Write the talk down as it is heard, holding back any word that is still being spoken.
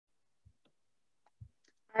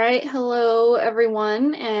All right, hello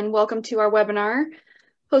everyone, and welcome to our webinar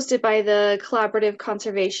hosted by the Collaborative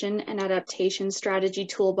Conservation and Adaptation Strategy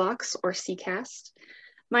Toolbox, or CCAST.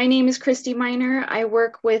 My name is Christy Miner. I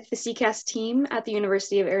work with the CCAST team at the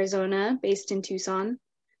University of Arizona, based in Tucson.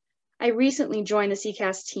 I recently joined the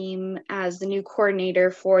CCAST team as the new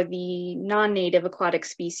coordinator for the non-native aquatic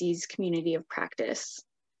species community of practice.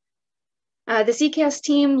 The CCAST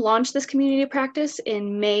team launched this community of practice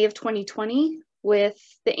in May of 2020 with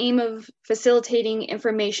the aim of facilitating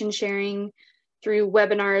information sharing through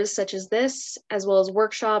webinars such as this, as well as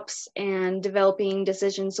workshops and developing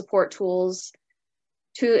decision support tools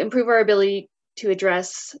to improve our ability to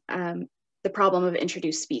address the problem of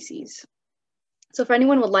introduced species. So if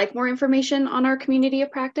anyone would like more information on our community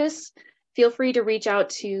of practice, feel free to reach out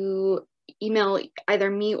to email either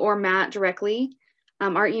me or Matt directly.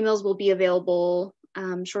 Our emails will be available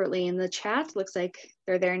shortly in the chat. Looks like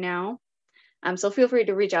they're there now. So feel free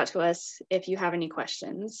to reach out to us if you have any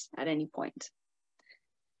questions at any point.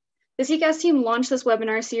 The CCAST team launched this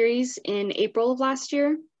webinar series in April of last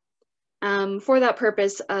year for that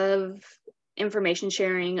purpose of information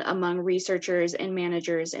sharing among researchers and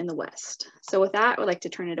managers in the West. So with that, I would like to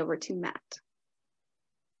turn it over to Matt.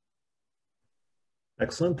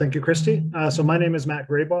 Excellent, thank you, Christy. So my name is Matt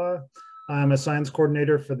Graybaugh. I'm a science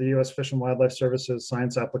coordinator for the U.S. Fish and Wildlife Service's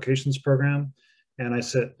Science Applications Program, and I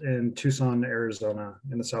sit in Tucson, Arizona,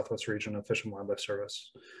 in the Southwest region of Fish and Wildlife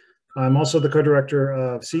Service. I'm also the co-director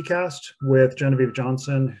of CCAST with Genevieve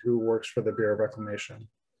Johnson, who works for the Bureau of Reclamation.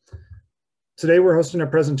 Today, we're hosting a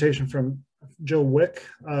presentation from Jill Wick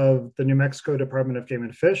of the New Mexico Department of Game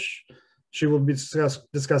and Fish. She will be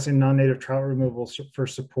discussing non-native trout removal for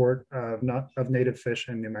support of native fish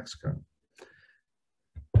in New Mexico.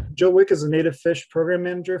 Jill Wick is a native fish program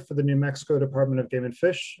manager for the New Mexico Department of Game and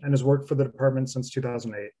Fish and has worked for the department since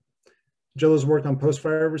 2008. Jill has worked on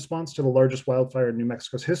post-fire response to the largest wildfire in New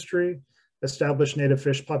Mexico's history, established native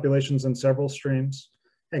fish populations in several streams,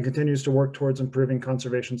 and continues to work towards improving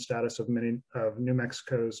conservation status of many of New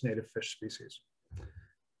Mexico's native fish species.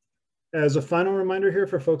 As a final reminder here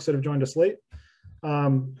for folks that have joined us late,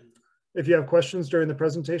 if you have questions during the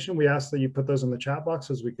presentation, we ask that you put those in the chat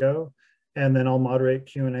box as we go, and then I'll moderate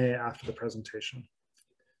Q&A after the presentation.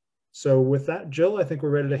 So with that, Jill, I think we're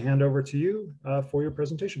ready to hand over to you for your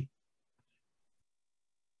presentation.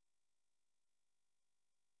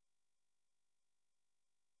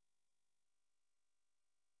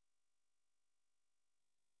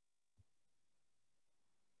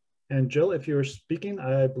 And Jill, if you were speaking,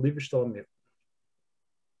 I believe you're still on mute.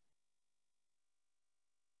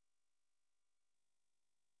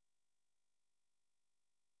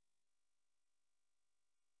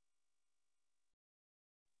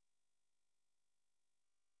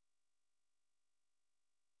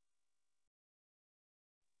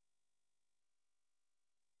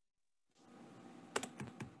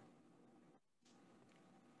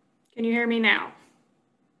 Can you hear me now?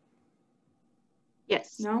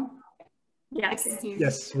 Yes. No? Yes.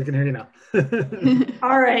 Yes, we can hear you now.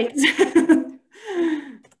 All right.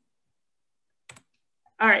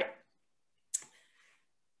 All right.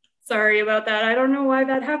 Sorry about that. I don't know why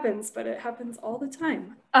that happens, but it happens all the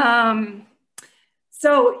time.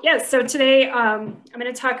 So today I'm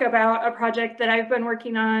going to talk about a project that I've been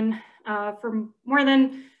working on for more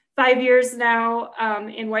than 5 years now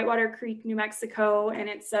in Whitewater Creek, New Mexico, and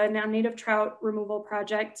it's a non-native trout removal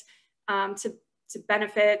project to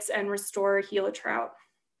benefit and restore Gila trout.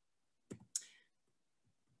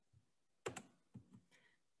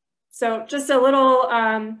 So just a little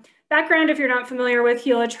background if you're not familiar with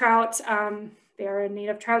Gila trout. They are a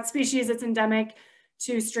native trout species. It's endemic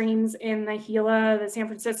to streams in the Gila, the San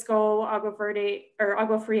Francisco, Agua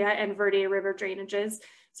Fria, and Verde River drainages.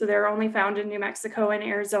 So they're only found in New Mexico and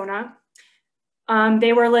Arizona.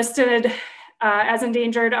 They were listed as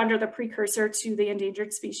endangered under the precursor to the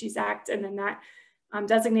Endangered Species Act, and then that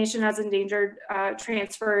designation as endangered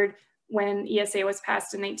transferred when ESA was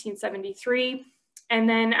passed in 1973. And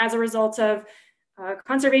then as a result of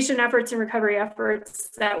conservation efforts and recovery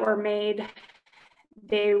efforts that were made,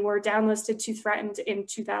 they were downlisted to threatened in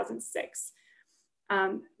 2006.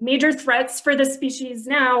 Major threats for the species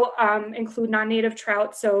now include non-native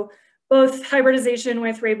trout, so both hybridization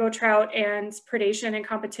with rainbow trout and predation and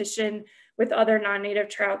competition with other non-native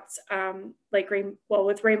trouts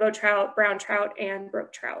with rainbow trout, brown trout, and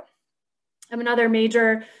brook trout. Another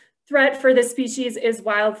major threat for the species is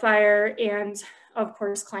wildfire and, of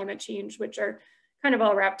course, climate change, which are kind of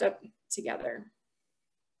all wrapped up together.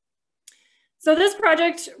 So this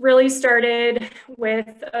project really started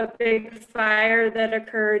with a big fire that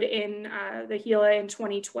occurred in the Gila in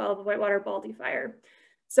 2012, the Whitewater Baldy Fire.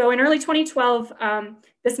 So in early 2012,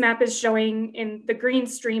 this map is showing in the green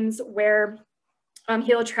streams where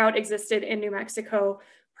Gila trout existed in New Mexico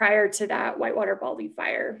prior to that whitewater baldy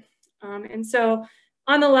fire. And so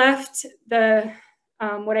on the left,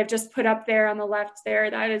 what I've just put up there on the left there,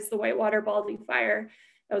 that is the whitewater baldy fire.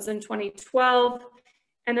 That was in 2012.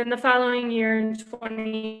 And then the following year in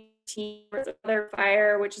 2018, there was another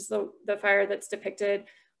fire, which is the fire that's depicted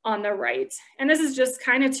on the right. And this is just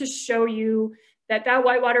kind of to show you that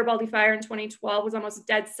whitewater baldy fire in 2012 was almost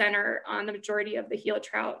dead center on the majority of the Gila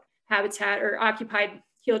trout habitat or occupied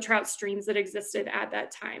Gila trout streams that existed at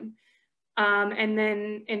that time. And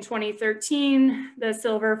then in 2013, the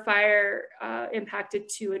silver fire impacted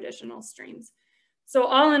 2 additional streams. So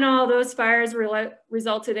all in all, those fires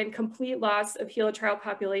resulted in complete loss of Gila trout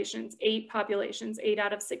populations, 8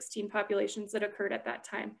 out of 16 populations that occurred at that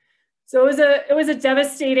time. So it was a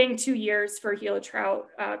devastating 2 years for Gila trout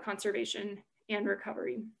conservation and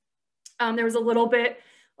recovery. There was a little bit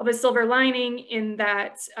of a silver lining in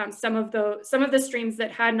that some of the streams that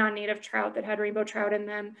had non-native trout, that had rainbow trout in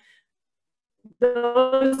them,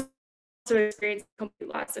 those also experienced complete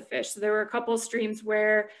loss of fish. So there were a couple of streams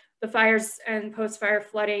where the fires and post-fire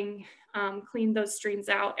flooding cleaned those streams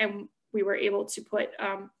out, and we were able to put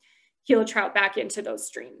Gila trout back into those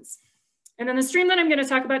streams. And then the stream that I'm going to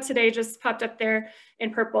talk about today, just popped up there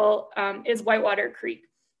in purple, is Whitewater Creek.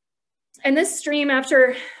 And this stream,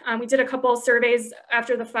 after we did a couple of surveys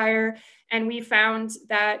after the fire, and we found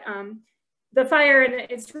that the fire, and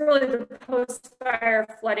it's really the post-fire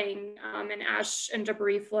flooding and ash and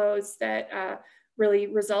debris flows that really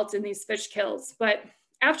result in these fish kills. But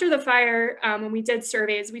after the fire, when we did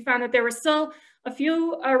surveys, we found that there were still a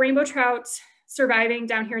few rainbow trout surviving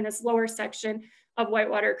down here in this lower section of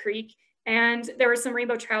Whitewater Creek. And there were some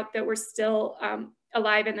rainbow trout that were still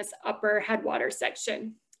alive in this upper headwater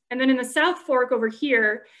section. And then in the South Fork over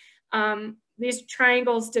here, these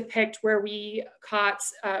triangles depict where we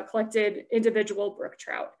collected individual brook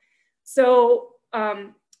trout. So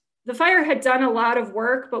the fire had done a lot of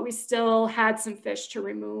work, but we still had some fish to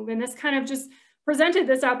remove. And this kind of just presented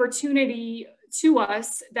this opportunity to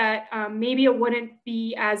us that maybe it wouldn't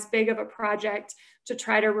be as big of a project to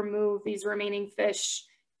try to remove these remaining fish,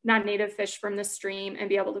 non-native fish from the stream, and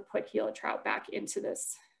be able to put Gila trout back into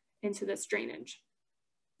this drainage.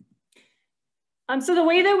 So the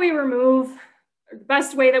way that we remove, or the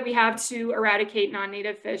best way that we have to eradicate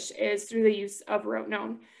non-native fish is through the use of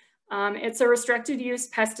rotenone. It's a restricted use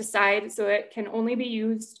pesticide, so it can only be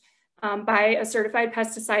used by a certified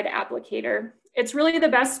pesticide applicator. It's really the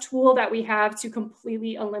best tool that we have to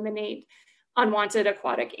completely eliminate unwanted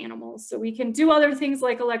aquatic animals. So we can do other things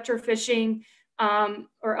like electrofishing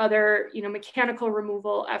or other, mechanical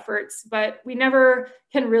removal efforts, but we never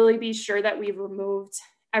can really be sure that we've removed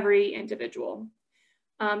every individual.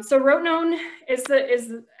 So rotenone is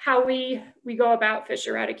how we go about fish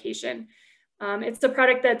eradication. It's a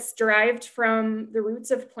product that's derived from the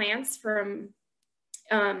roots of plants from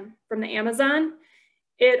the Amazon.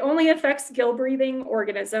 It only affects gill-breathing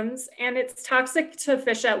organisms, and it's toxic to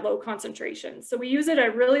fish at low concentrations. So we use it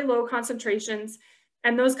at really low concentrations,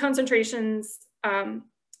 and those concentrations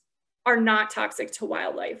are not toxic to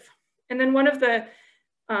wildlife. And then one of the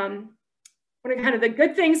kind of the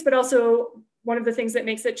good things, but also one of the things that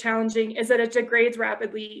makes it challenging, is that it degrades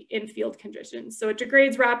rapidly in field conditions. So it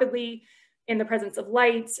degrades rapidly in the presence of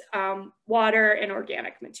light, water, and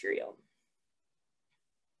organic material.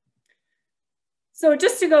 So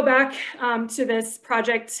just to go back to this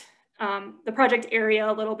project, the project area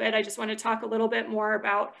a little bit, I just want to talk a little bit more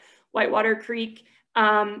about Whitewater Creek.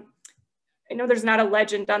 I know there's not a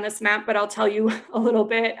legend on this map, but I'll tell you a little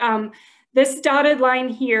bit. This dotted line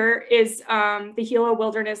here is the Gila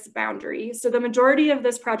wilderness boundary. So the majority of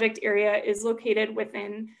this project area is located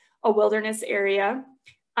within a wilderness area.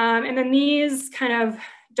 And then these kind of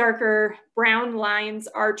darker brown lines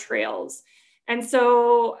are trails. And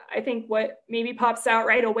so I think what maybe pops out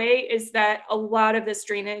right away is that a lot of this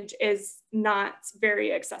drainage is not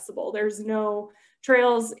very accessible. There's no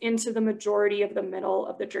trails into the majority of the middle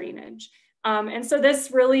of the drainage. And so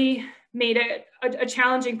this really made it a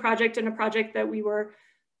challenging project, and a project that we were,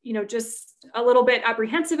 just a little bit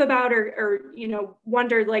apprehensive about, or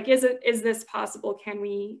wondered, like, is this possible? Can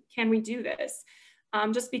we do this?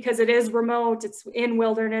 Just because it is remote, it's in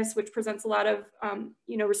wilderness, which presents a lot of,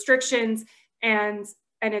 restrictions, and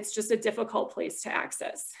it's just a difficult place to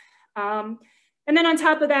access. And then on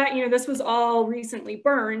top of that, this was all recently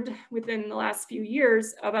burned within the last few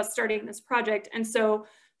years of us starting this project. And so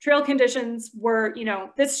trail conditions were,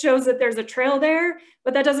 this shows that there's a trail there,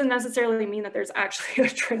 but that doesn't necessarily mean that there's actually a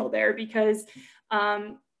trail there, because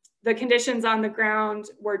the conditions on the ground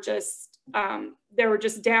were just, there were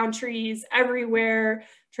just down trees everywhere,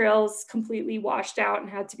 trails completely washed out and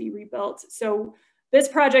had to be rebuilt. So this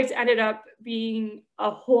project ended up being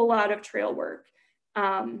a whole lot of trail work.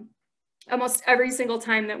 Almost every single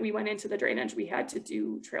time that we went into the drainage, we had to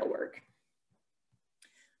do trail work.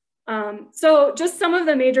 So just some of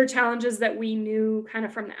the major challenges that we knew kind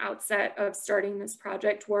of from the outset of starting this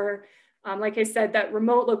project were, like I said, that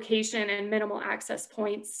remote location and minimal access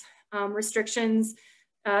points, restrictions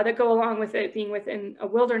that go along with it being within a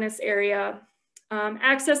wilderness area,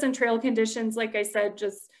 access and trail conditions, like I said,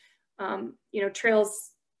 just, you know,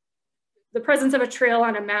 trails, the presence of a trail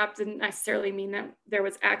on a map didn't necessarily mean that there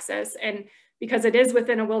was access. And because it is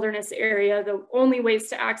within a wilderness area, the only ways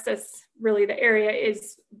to access really the area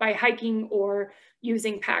is by hiking or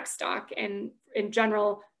using pack stock. And in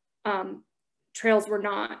general, trails were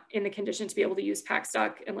not in the condition to be able to use pack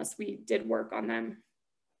stock unless we did work on them.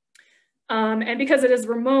 And because it is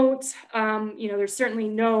remote, you know, there's certainly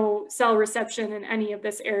no cell reception in any of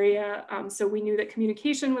this area. So we knew that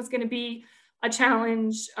communication was going to be a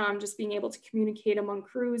challenge, just being able to communicate among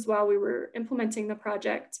crews while we were implementing the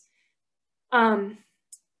project.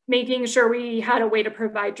 Making sure we had a way to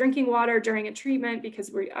provide drinking water during a treatment,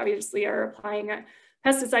 because we obviously are applying a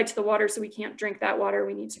pesticide to the water, so we can't drink that water.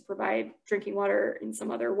 We need to provide drinking water in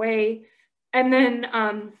some other way. And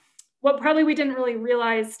then what probably we didn't really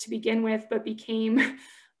realize to begin with, but became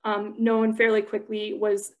known fairly quickly,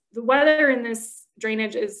 was the weather in this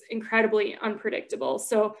drainage is incredibly unpredictable.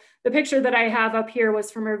 So the picture that I have up here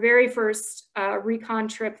was from our very first recon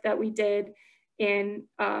trip that we did in,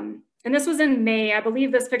 and this was in May. I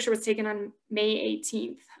believe this picture was taken on May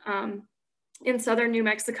 18th in southern New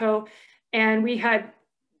Mexico. And we had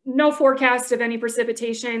no forecast of any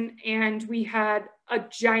precipitation, and we had a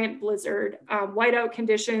giant blizzard, whiteout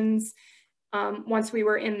conditions once we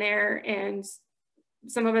were in there, and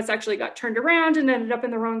some of us actually got turned around and ended up in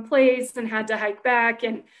the wrong place and had to hike back.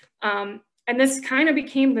 And this kind of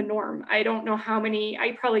became the norm. I don't know how many,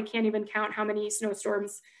 I probably can't even count how many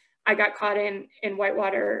snowstorms I got caught in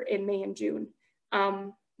Whitewater in May and June,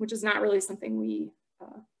 which is not really something we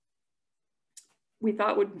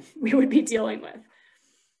thought we would be dealing with.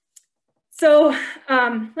 So,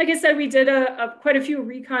 like I said, we did quite a few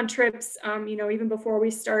recon trips, you know, even before we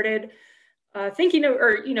started thinking of,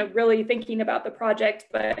 or, you know, really thinking about the project,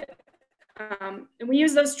 but and we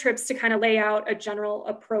use those trips to kind of lay out a general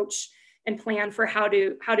approach and plan for how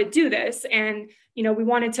to do this. And, you know, we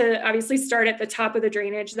wanted to obviously start at the top of the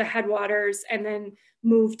drainage, the headwaters, and then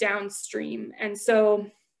move downstream. And so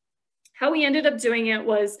how we ended up doing it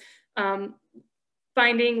was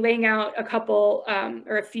laying out a couple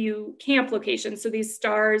or a few camp locations. So these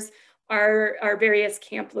stars are various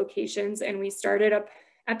camp locations, and we started up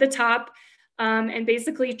at the top and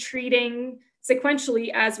basically treating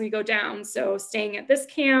sequentially as we go down. So staying at this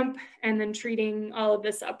camp and then treating all of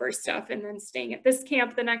this upper stuff, and then staying at this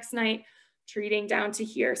camp the next night, treating down to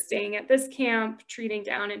here, staying at this camp, treating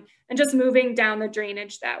down, and just moving down the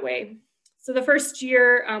drainage that way. So the first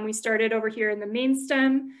year we started over here in the main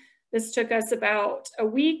stem. This took us about a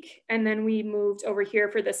week, and then we moved over here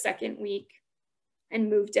for the second week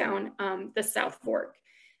and moved down the South Fork.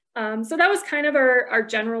 So that was kind of our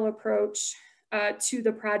general approach to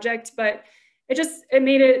the project, but it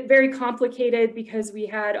made it very complicated because we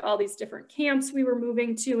had all these different camps we were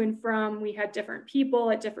moving to and from. We had different people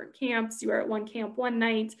at different camps. You were at one camp one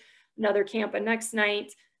night, another camp a next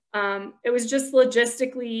night. It was just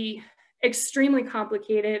logistically extremely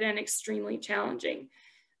complicated and extremely challenging.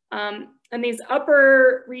 And these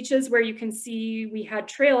upper reaches where you can see we had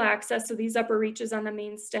trail access, so these upper reaches on the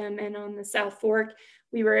main stem and on the South Fork,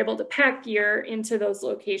 we were able to pack gear into those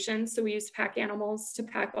locations. So we used pack animals to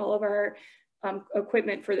pack all of our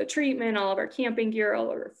equipment for the treatment, all of our camping gear,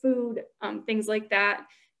 all of our food, things like that.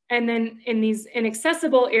 And then in these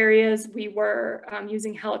inaccessible areas, we were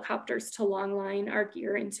using helicopters to long line our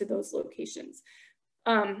gear into those locations.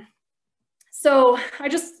 So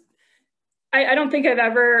I don't think I've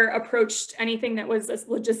ever approached anything that was as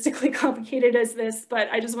logistically complicated as this, but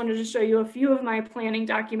I just wanted to show you a few of my planning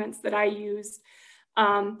documents that I used.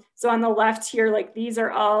 So on the left here, like these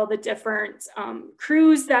are all the different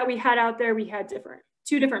crews that we had out there. We had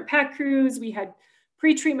two different pack crews. We had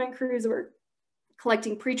pre-treatment crews that were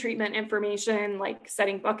collecting pre-treatment information, like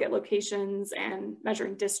setting bucket locations and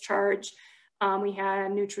measuring discharge. We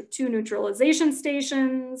had two neutralization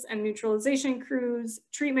stations and neutralization crews,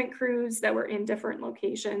 treatment crews that were in different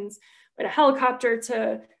locations, but a helicopter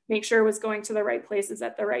to make sure it was going to the right places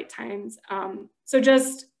at the right times. So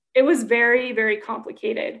it was very, very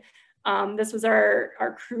complicated. This was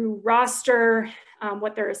our crew roster,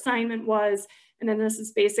 what their assignment was. And then this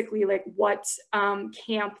is basically like what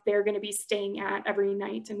camp they're going to be staying at every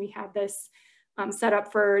night. And we had this set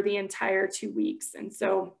up for the entire 2 weeks. And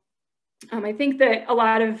so I think that a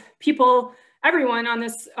lot of people, everyone on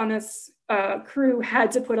this crew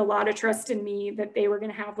had to put a lot of trust in me that they were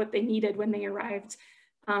going to have what they needed when they arrived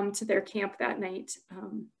to their camp that night.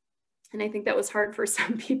 And I think that was hard for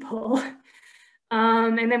some people.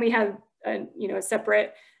 And then we had,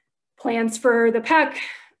 separate plans for the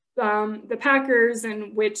packers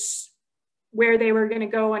and where they were going to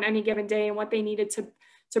go on any given day and what they needed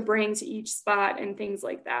to bring to each spot and things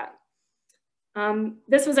like that.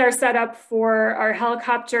 This was our setup for our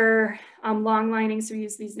helicopter long lining. So we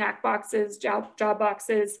used these knack boxes, job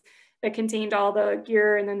boxes that contained all the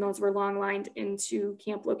gear, and then those were long lined into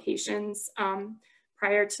camp locations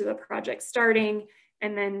prior to the project starting.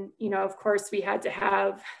 And then, of course, we had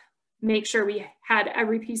to make sure we had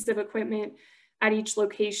every piece of equipment at each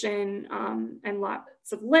location and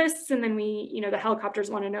lots of lists. And then the helicopters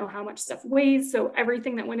want to know how much stuff weighs. So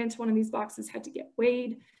everything that went into one of these boxes had to get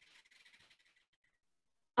weighed.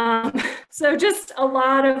 So just a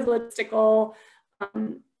lot of logistical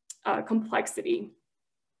complexity.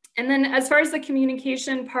 And then as far as the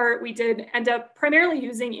communication part, we did end up primarily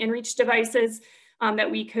using inReach devices that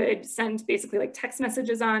we could send basically like text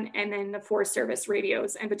messages on, and then the Forest Service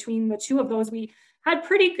radios. And between the two of those, we had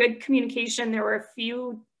pretty good communication. There were a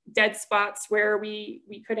few dead spots where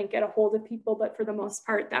we couldn't get a hold of people, but for the most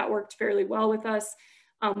part, that worked fairly well with us.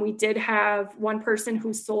 We did have one person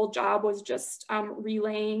whose sole job was just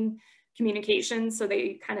relaying communication. So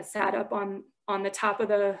they kind of sat up on the top of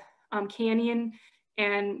the canyon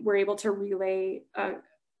and were able to relay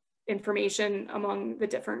information among the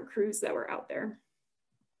different crews that were out there.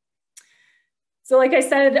 So like I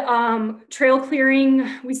said, trail clearing,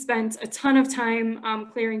 we spent a ton of time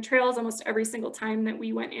clearing trails. Almost every single time that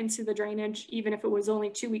we went into the drainage, even if it was only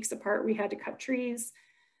 2 weeks apart, we had to cut trees.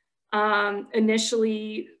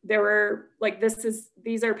 Initially, there were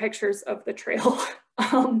these are pictures of the trail.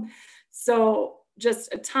 So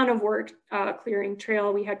just a ton of work clearing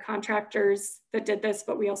trail. We had contractors that did this,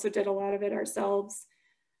 but we also did a lot of it ourselves.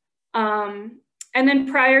 And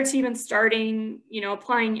then prior to even starting,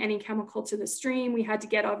 applying any chemical to the stream, we had to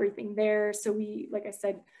get everything there. So we, like I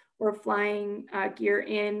said, were flying gear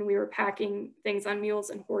in, we were packing things on mules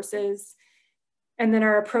and horses. And then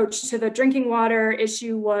our approach to the drinking water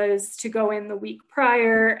issue was to go in the week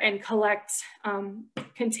prior and collect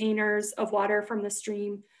containers of water from the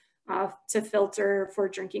stream to filter for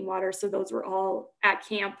drinking water. So those were all at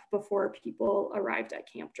camp before people arrived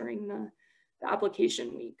at camp during the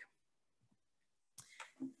application week.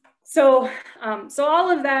 So all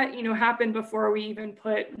of that, happened before we even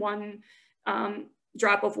put one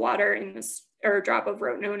drop of water in this, or drop of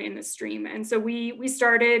rotenone in the stream. And so we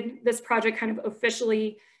started this project kind of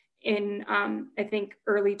officially in, I think,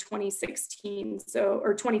 early 2016,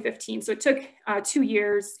 or 2015. So it took 2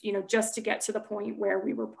 years, just to get to the point where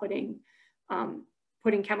we were putting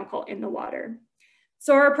chemical in the water.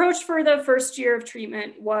 So our approach for the first year of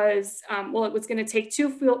treatment was, it was going to take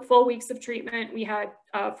 2 full weeks of treatment. We had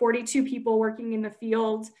 42 people working in the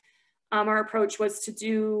field. Our approach was to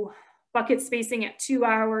do bucket spacing at 2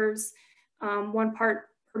 hours, 1 part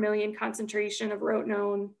per million concentration of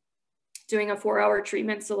rotenone, doing a 4-hour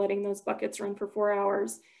treatment, so letting those buckets run for 4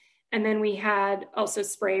 hours. And then we had also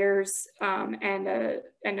sprayers, and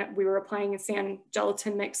we were applying a sand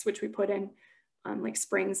gelatin mix, which we put in like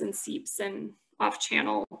springs and seeps and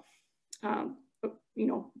off-channel,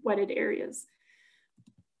 wetted areas.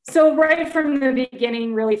 So right from the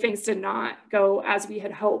beginning, really things did not go as we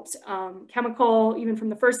had hoped. Chemical, even from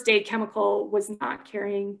the first day, chemical was not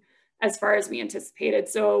carrying as far as we anticipated.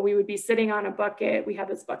 So we would be sitting on a bucket. We have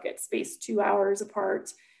this bucket spaced 2 hours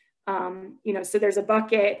apart. So there's a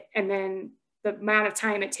bucket, and then the amount of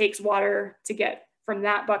time it takes water to get from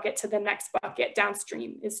that bucket to the next bucket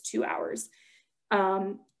downstream is 2 hours.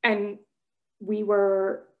 And we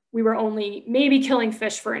were only maybe killing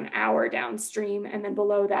fish for an hour downstream. And then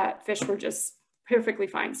below that, fish were just perfectly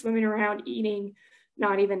fine, swimming around, eating,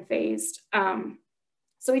 not even phased.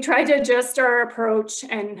 So we tried to adjust our approach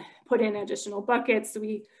and put in additional buckets. So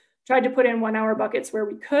we tried to put in 1 hour buckets where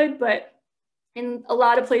we could, but in a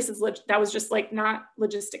lot of places that was just like not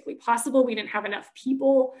logistically possible. We didn't have enough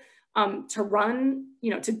people to run,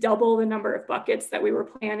 to double the number of buckets that we were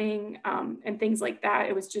planning and things like that.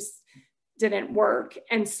 It was just didn't work.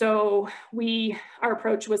 And so our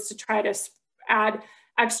approach was to try to add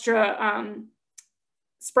extra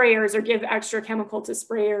sprayers or give extra chemical to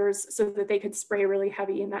sprayers so that they could spray really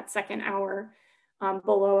heavy in that second hour.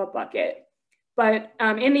 below a bucket. But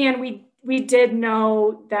in the end, we did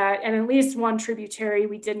know that in at least one tributary,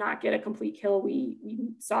 we did not get a complete kill.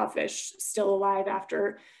 We saw fish still alive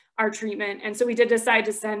after our treatment. And so we did decide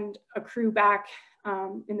to send a crew back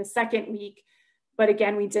in the second week. But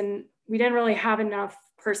again, we didn't really have enough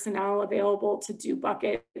personnel available to do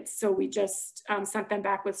buckets. So we just sent them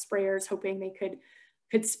back with sprayers, hoping they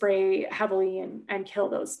could spray heavily and kill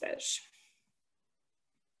those fish.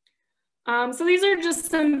 So these are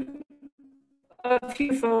just a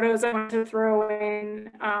few photos I want to throw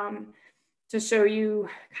in to show you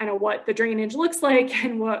kind of what the drainage looks like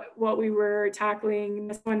and what we were tackling.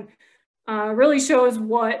 This one really shows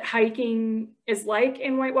what hiking is like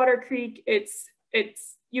in Whitewater Creek.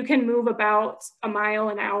 You can move about a mile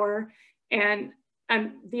an hour, and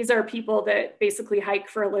these are people that basically hike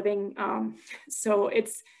for a living. So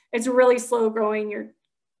it's really slow growing. You're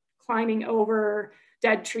climbing over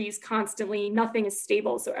dead trees constantly. Nothing is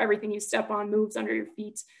stable, so everything you step on moves under your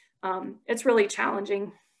feet. It's really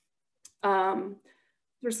challenging.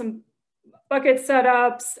 There's some bucket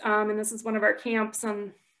setups, and this is one of our camps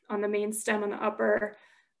on the main stem on the upper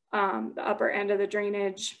end of the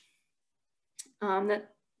drainage.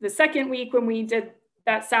 The second week when we did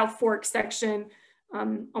that South Fork section,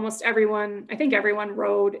 almost everyone, I think everyone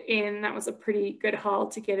rode in. That was a pretty good haul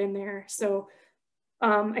to get in there. So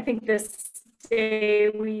I think this day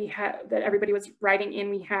that everybody was riding in,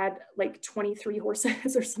 we had like 23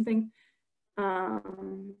 horses or something.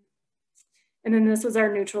 And then this was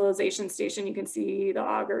our neutralization station. You can see the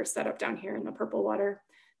auger set up down here in the purple water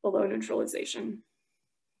below neutralization.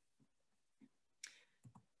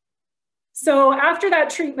 So after that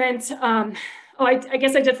treatment, I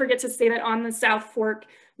guess I did forget to say that on the South Fork,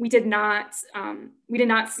 we did not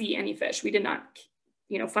see any fish. We did not,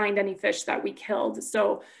 find any fish that we killed.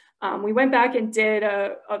 So we went back and did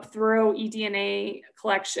a thorough eDNA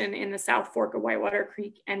collection in the South Fork of Whitewater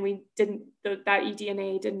Creek, and that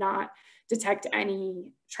eDNA did not detect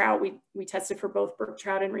any trout. We tested for both brook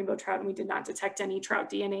trout and rainbow trout, and we did not detect any trout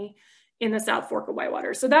DNA in the South Fork of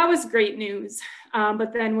Whitewater. So that was great news.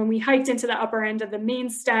 But then when we hiked into the upper end of the main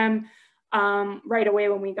stem, right away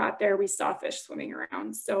when we got there, we saw fish swimming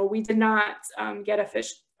around. So we did not get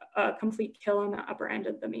a complete kill on the upper end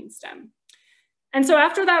of the main stem. And so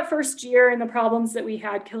after that first year and the problems that we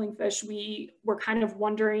had killing fish, we were kind of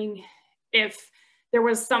wondering if there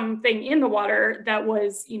was something in the water that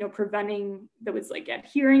was, that was like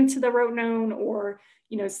adhering to the rotenone, or,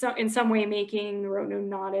 in some way making the rotenone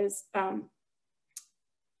not as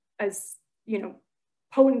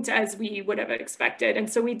potent as we would have expected. And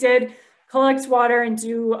so we did collect water and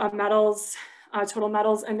do a total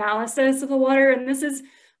metals analysis of the water. And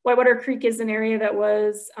Whitewater Creek is an area that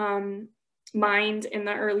was mined in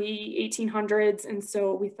the early 1800s. And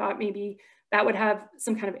so we thought maybe that would have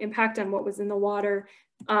some kind of impact on what was in the water.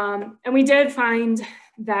 And we did find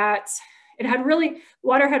that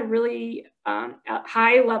water had really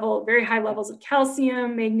very high levels of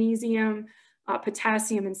calcium, magnesium,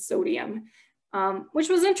 potassium, and sodium, which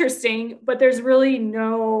was interesting, but there's really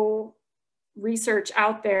no research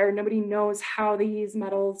out there. Nobody knows how these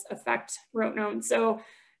metals affect rotenone. So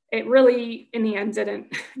it really, in the end,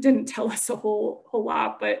 didn't tell us a whole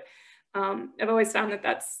lot, but I've always found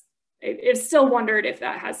that I've still wondered if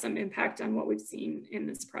that has some impact on what we've seen in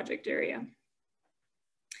this project area.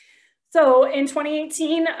 So in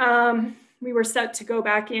 2018, we were set to go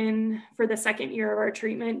back in for the second year of our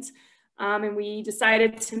treatment, and we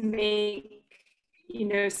decided to make,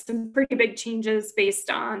 some pretty big changes based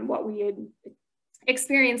on what we had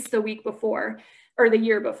experienced the week before, or the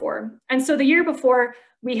year before. And so the year before,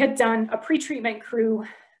 we had done a pre-treatment crew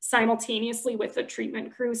simultaneously with the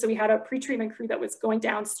treatment crew. So we had a pre-treatment crew that was going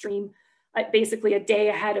downstream basically a day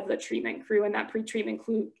ahead of the treatment crew. And that pre-treatment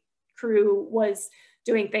crew was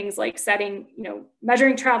doing things like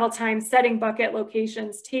measuring travel time, setting bucket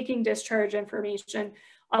locations, taking discharge information.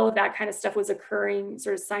 All of that kind of stuff was occurring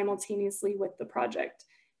sort of simultaneously with the project.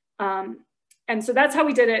 And so that's how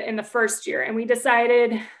we did it in the first year. And we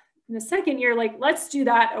decided in the second year, let's do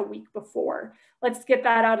that a week before. Let's get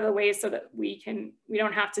that out of the way so that we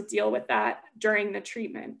don't have to deal with that during the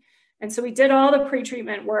treatment. And so we did all the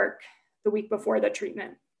pre-treatment work the week before the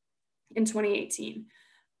treatment in 2018.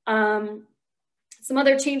 Some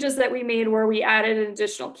other changes that we made were we added an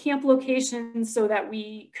additional camp location so that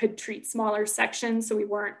we could treat smaller sections. So we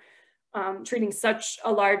weren't treating such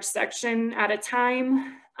a large section at a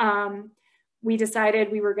time. We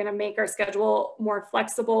decided we were going to make our schedule more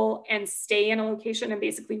flexible and stay in a location and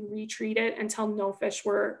basically retreat it until no fish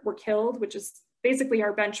were killed, which is basically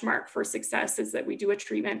our benchmark for success, is that we do a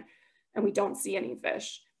treatment and we don't see any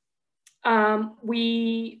fish.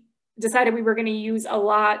 we decided we were going to use a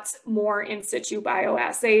lot more in situ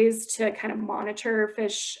bioassays to kind of monitor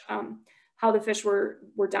fish, how the fish were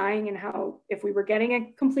dying and how, if we were getting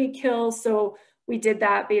a complete kill. So we did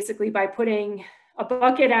that basically by putting a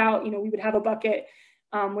bucket out. We would have a bucket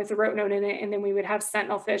with a rotenone in it, and then we would have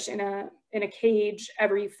sentinel fish in a cage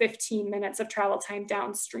every 15 minutes of travel time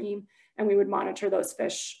downstream, and we would monitor those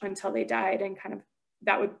fish until they died, and kind of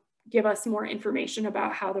that would give us more information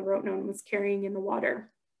about how the rotenone was carrying in the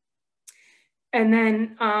water. And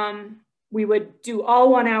then we would do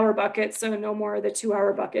all 1 hour buckets, so no more of the 2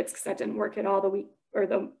 hour buckets, because that didn't work at all the week or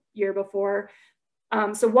the year before.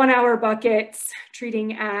 So 1 hour buckets,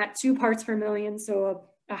 treating at 2 parts per million, so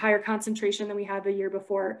a higher concentration than we had the year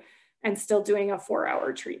before, and still doing a 4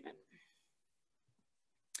 hour treatment.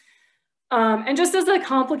 And just as a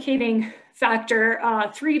complicating factor,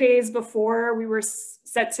 3 days before we were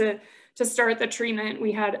set to start the treatment,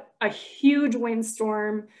 we had a huge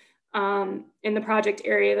windstorm in the project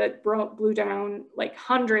area that blew down like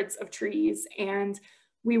hundreds of trees, and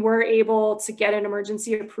we were able to get an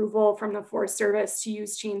emergency approval from the Forest Service to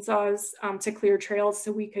use chainsaws to clear trails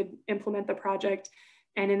so we could implement the project.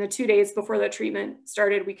 And in the 2 days before the treatment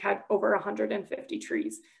started, we had over 150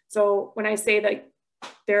 trees. So when I say that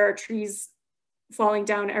there are trees falling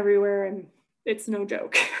down everywhere, and it's no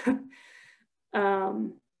joke.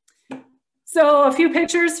 So a few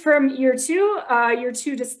pictures from year two. Year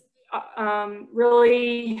two just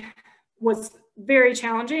really was very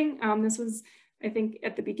challenging. This was, I think,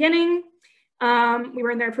 at the beginning. We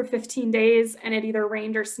were in there for 15 days, and it either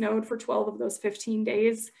rained or snowed for 12 of those 15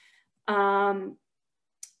 days.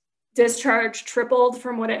 Discharge tripled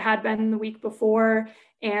from what it had been the week before,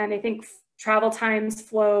 and I think travel times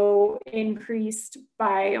flow increased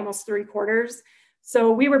by almost 3/4.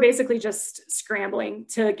 So we were basically just scrambling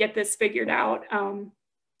to get this figured out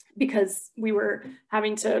because we were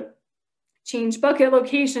having to change bucket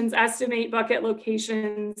locations, estimate bucket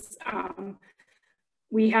locations.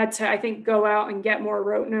 We had to, I think, go out and get more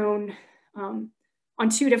rotenone on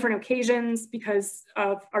 2 different occasions because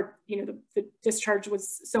of our, the discharge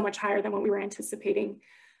was so much higher than what we were anticipating.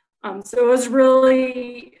 So it was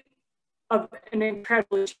really an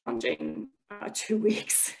incredibly challenging 2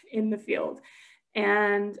 weeks in the field.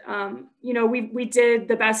 And, we did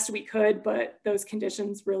the best we could, but those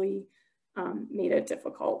conditions really made it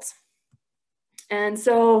difficult. And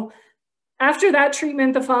so after that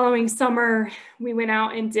treatment, the following summer, we went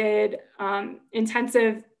out and did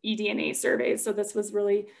intensive eDNA surveys. So this was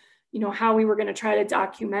really, how we were going to try to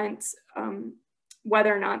document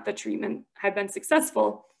whether or not the treatment had been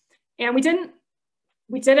successful. And we didn't,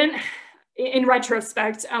 in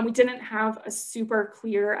retrospect, we didn't have a super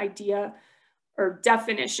clear idea or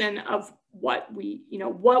definition of what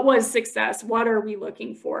what was success, what are we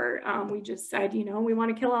looking for? We just said, we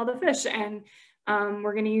want to kill all the fish, and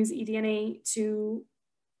we're going to use eDNA to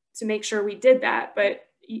make sure we did that. But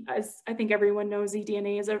as I think everyone knows,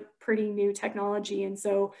 eDNA is a pretty new technology. And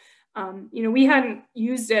so, we hadn't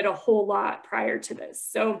used it a whole lot prior to this.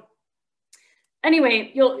 So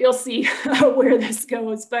anyway, you'll see where this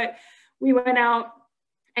goes. But we went out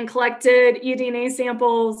and collected eDNA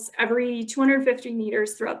samples every 250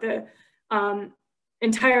 meters throughout the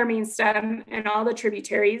entire main stem and all the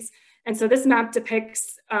tributaries. And so this map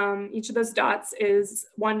depicts each of those dots is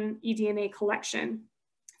one eDNA collection.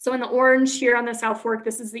 So in the orange here on the South Fork,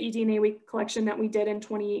 this is the eDNA collection that we did in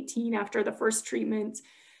 2018 after the first treatment.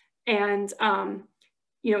 And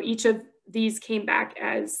each of these came back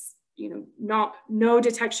as no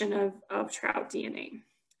detection of trout DNA.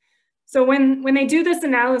 So when they do this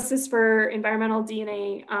analysis for environmental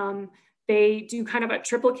DNA, they do kind of a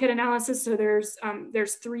triplicate analysis. So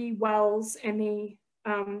there's 3 wells, and they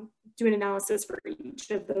do an analysis for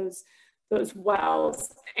each of those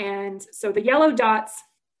wells. And so the yellow dots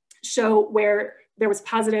show where there was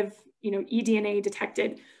positive eDNA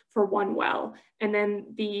detected for 1 well. And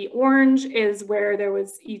then the orange is where there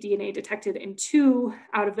was eDNA detected in 2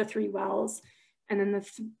 out of the 3 wells. And then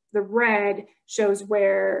the red shows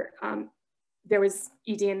where there was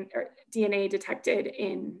DNA detected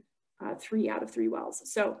in 3 out of 3 wells.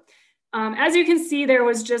 So as you can see, there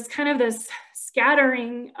was just kind of this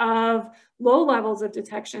scattering of low levels of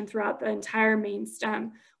detection throughout the entire main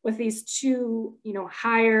stem, with these 2,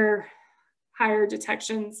 higher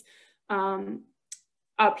detections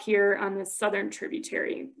up here on the southern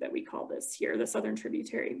tributary that we call this here, the southern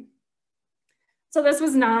tributary. So this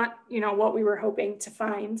was not, what we were hoping to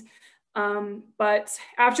find. But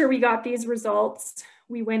after we got these results,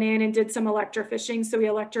 we went in and did some electrofishing. So we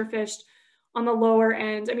electrofished on the lower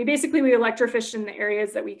end. I mean, basically we electrofished in the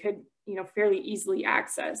areas that we could, fairly easily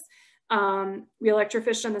access. We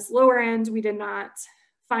electrofished on this lower end. We did not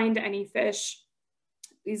find any fish.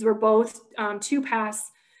 These were both two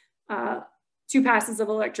passes of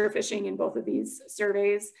electrofishing in both of these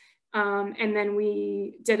surveys. And then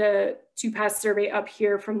we did a 2-pass survey up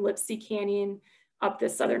here from Lipsey Canyon up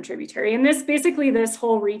this southern tributary. And this basically, this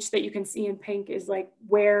whole reach that you can see in pink is like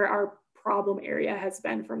where our problem area has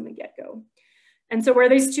been from the get-go. And so where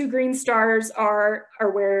these 2 green stars are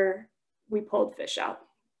where we pulled fish out.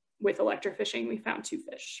 With electrofishing, we found 2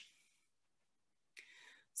 fish.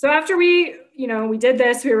 So after we did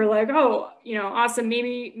this, we were like, oh, awesome,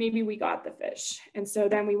 maybe we got the fish. And so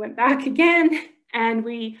then we went back again and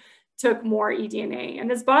we took more eDNA. And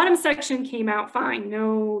this bottom section came out fine,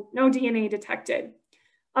 no DNA detected.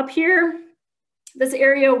 Up here, this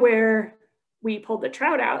area where we pulled the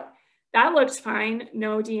trout out, that looked fine,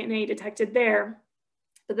 no DNA detected there.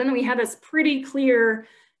 But then we had this pretty clear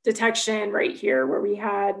detection right here where we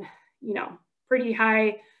had, pretty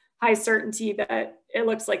high certainty that it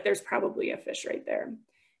looks like there's probably a fish right there.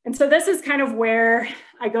 And so this is kind of where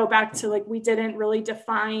I go back to, like, we didn't really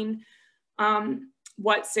define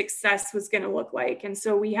what success was going to look like. And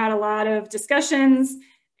so we had a lot of discussions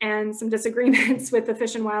and some disagreements with the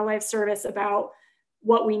Fish and Wildlife Service about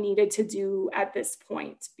what we needed to do at this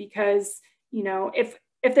point. Because,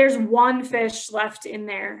 if there's 1 fish left in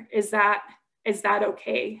there, is that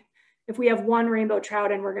okay? If we have 1 rainbow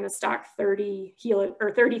trout and we're going to stock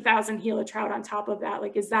 30,000 Gila trout on top of that,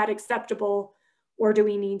 like, is that acceptable? Or do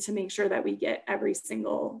we need to make sure that we get every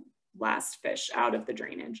single last fish out of the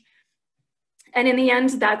drainage? And in the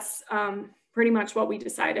end, that's pretty much what we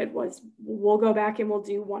decided was we'll go back and we'll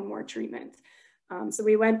do 1 more treatment. So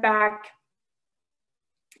we went back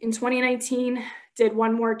in 2019, did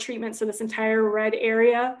 1 more treatment. So this entire red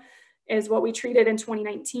area is what we treated in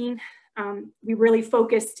 2019. We really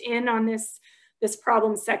focused in on this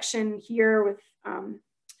problem section here with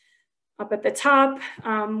up at the top.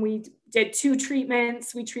 We did 2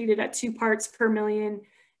 treatments. We treated at 2 parts per million,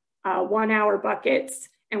 1-hour buckets,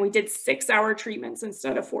 and we did 6-hour treatments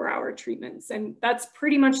instead of 4-hour treatments. And that's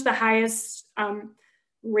pretty much the highest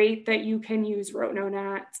rate that you can use rotenone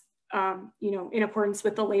at, in accordance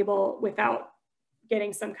with the label without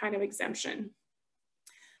getting some kind of exemption.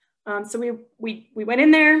 So we went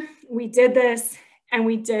in there, we did this, and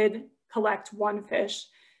we did collect 1 fish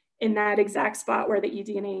in that exact spot where the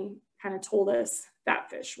eDNA kind of told us that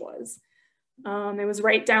fish was. It was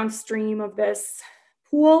right downstream of this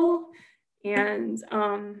pool, and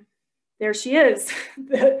there she is,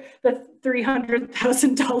 the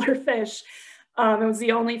 $300,000 fish. It was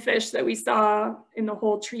the only fish that we saw in the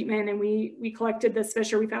whole treatment, and we collected this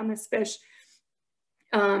fish, or we found this fish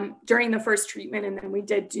during the first treatment, and then we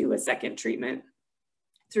did do a second treatment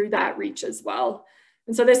through that reach as well.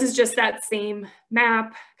 And so this is just that same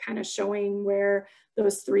map kind of showing where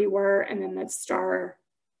those 3 were, and then that star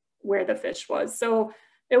where the fish was. So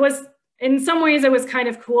it was, in some ways, it was kind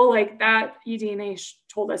of cool, like that eDNA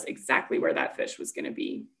told us exactly where that fish was going to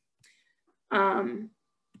be.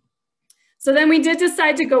 So then we did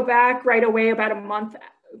decide to go back right away about a month,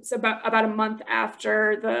 about a month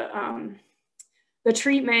after the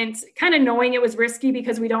treatment, kind of knowing it was risky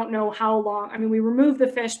because we don't know how long, I mean, we removed the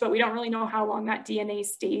fish, but we don't really know how long that DNA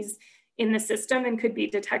stays in the system and could be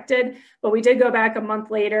detected. But we did go back a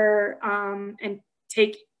month later and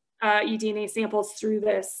take eDNA samples through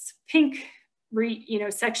this pink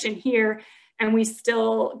section here, and we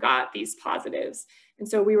still got these positives. And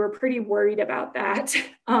so we were pretty worried about that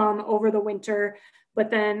over the winter.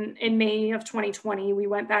 But then in May of 2020, we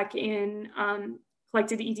went back in,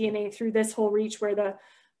 collected eDNA through this whole reach where the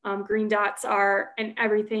green dots are, and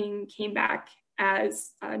everything came back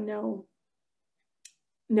as no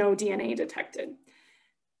DNA detected.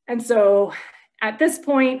 And so at this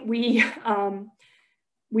point, we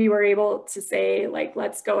were able to say, like,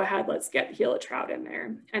 let's go ahead, let's get Gila trout in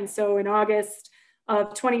there. And so in August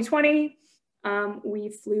of 2020, we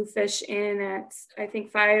flew fish in at, I think,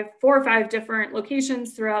 4 or 5 different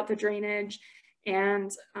locations throughout the drainage,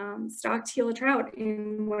 and stocked Gila trout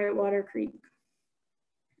in Whitewater Creek.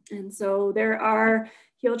 And so there are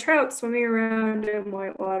Gila trout swimming around in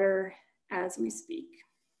Whitewater as we speak.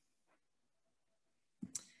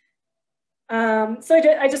 So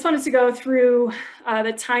I just wanted to go through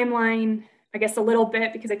the timeline, I guess, a little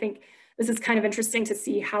bit, because I think this is kind of interesting to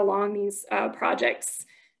see how long these projects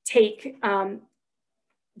take.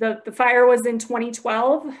 The fire was in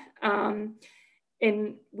 2012.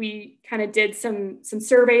 And we kind of did some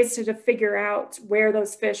surveys to figure out where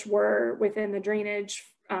those fish were within the drainage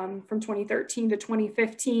from 2013 to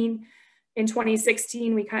 2015. in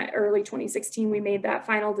 2016, early 2016, we made that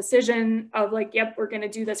final decision of like, yep, we're going to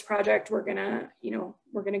do this project. We're going to,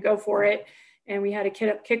 we're going to go for it. And we had a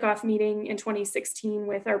kickoff meeting in 2016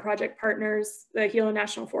 with our project partners, the Gila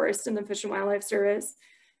National Forest and the Fish and Wildlife Service.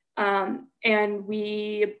 And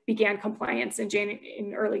we began compliance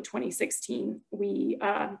in early 2016. We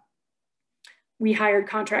hired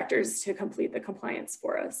contractors to complete the compliance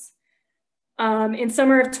for us. In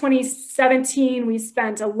summer of 2017, we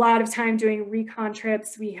spent a lot of time doing recon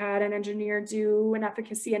trips. We had an engineer do an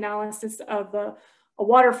efficacy analysis of a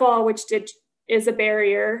waterfall, which is a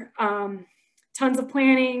barrier. Tons of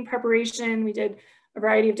planning, preparation. We did a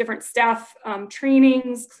variety of different staff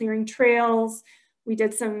trainings, clearing trails. We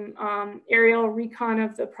did some aerial recon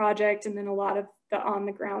of the project and then a lot of the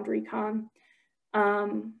on-the-ground recon.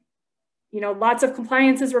 Lots of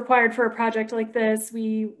compliance is required for a project like this.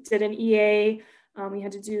 We did an EA. We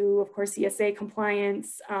had to do, of course, ESA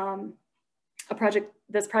compliance.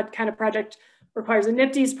 This kind of project requires a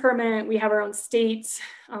NPDES permit. We have our own state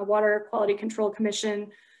Water Quality Control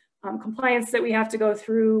Commission compliance that we have to go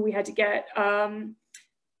through. We had to get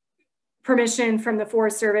permission from the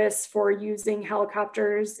Forest Service for using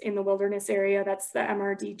helicopters in the wilderness area. That's the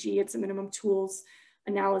MRDG, it's a minimum tools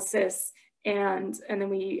analysis. And then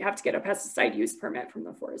we have to get a pesticide use permit from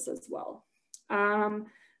the forest as well.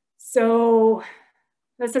 So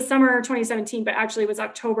this is summer 2017, but actually it was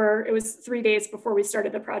October. It was 3 days before we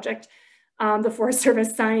started the project. The Forest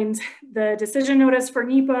Service signed the decision notice for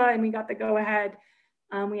NEPA and we got the go ahead.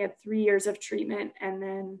 We had 3 years of treatment and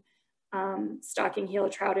then stocking Gila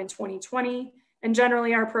trout in 2020. And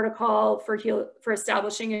generally our protocol for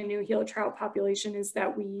establishing a new Gila trout population is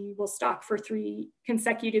that we will stock for 3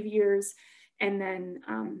 consecutive years and then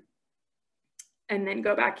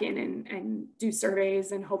go back in and do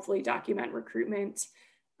surveys and hopefully document recruitment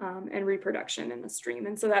and reproduction in the stream.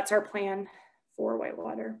 And so that's our plan for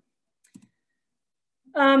Whitewater.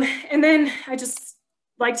 And then I just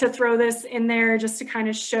like to throw this in there just to kind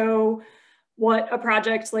of show what a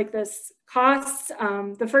project like this costs.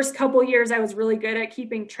 The first couple years I was really good at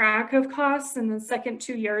keeping track of costs, and the second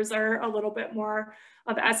 2 years are a little bit more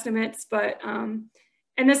of estimates, but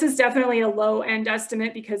and this is definitely a low end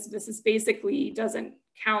estimate because this is basically doesn't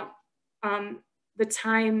count the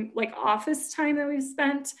time, like office time that we've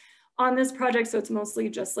spent on this project. So it's mostly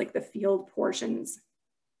just like the field portions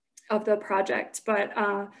of the project. But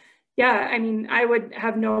yeah, I mean, I would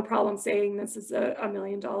have no problem saying this is a $1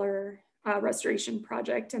 million restoration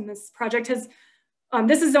project. And this project has,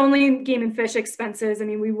 this is only game and fish expenses. I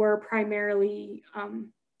mean, we were primarily,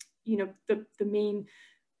 the main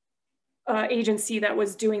agency that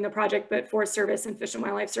was doing the project, but Forest Service and Fish and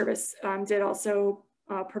Wildlife Service did also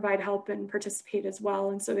provide help and participate as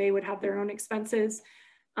well. And so they would have their own expenses.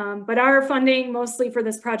 But our funding mostly for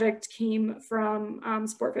this project came from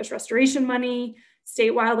sportfish restoration money,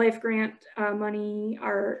 state wildlife grant money,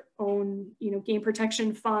 our own, game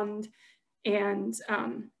protection fund, and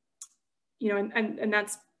and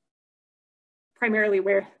that's primarily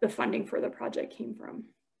where the funding for the project came from.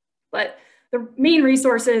 But the main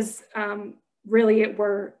resources really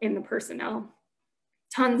were in the personnel.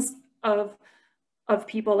 Tons of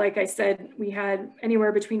people, like I said, we had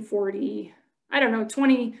anywhere between 20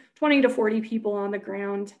 to 40 people on the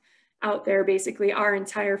ground out there. Basically, our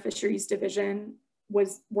entire fisheries division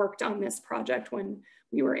worked on this project when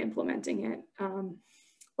we were implementing it.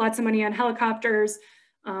 Lots of money on helicopters,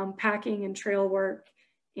 packing and trail work,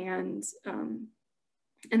 and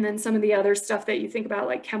then some of the other stuff that you think about,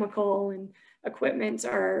 like chemical and equipment,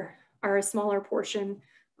 are a smaller portion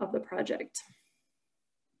of the project.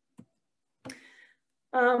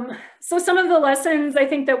 So some of the lessons I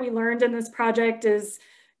think that we learned in this project is,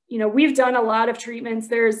 we've done a lot of treatments.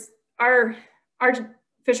 There's our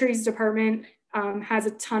fisheries department has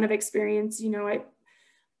a ton of experience.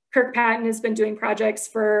 Kirk Patton has been doing projects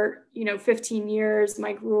for 15 years.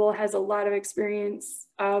 Mike Rule has a lot of experience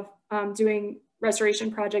of doing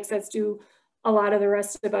restoration projects, as do a lot of the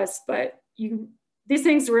rest of us. But these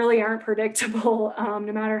things really aren't predictable.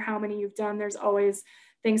 No matter how many you've done, there's always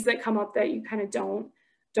things that come up that you kind of don't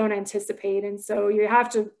anticipate. And so you have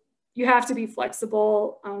to be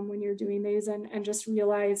flexible when you're doing these, and just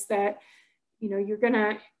realize that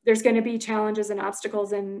there's gonna be challenges and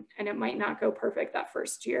obstacles, and it might not go perfect that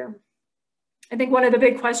first year. I think one of the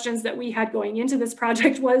big questions that we had going into this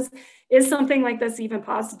project was, is something like this even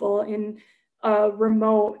possible in a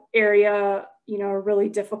remote area, a really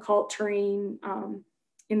difficult terrain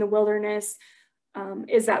in the wilderness?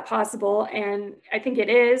 Is that possible? And I think it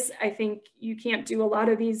is. I think you can't do a lot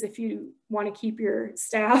of these if you want to keep your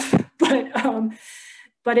staff,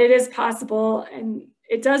 but it is possible. And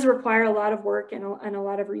it does require a lot of work and a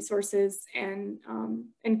lot of resources and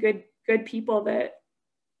good people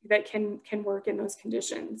that can work in those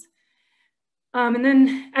conditions. And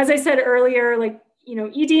then, as I said earlier, like, you know,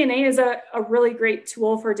 eDNA is a really great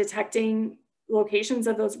tool for detecting locations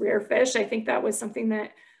of those rare fish. I think that was something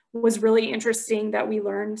that was really interesting that we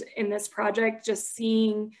learned in this project, just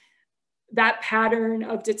seeing that pattern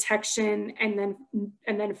of detection and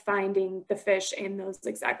then finding the fish in those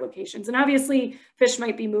exact locations. And obviously fish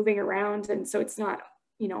might be moving around, and so it's not,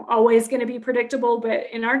 you know, always going to be predictable, but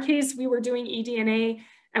in our case, we were doing eDNA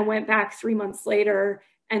and went back 3 months later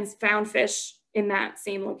and found fish in that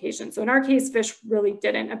same location. So in our case, fish really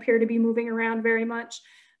didn't appear to be moving around very much.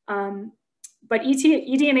 But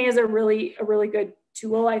eDNA is a really good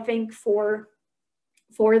tool, I think, for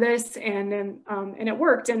this, and it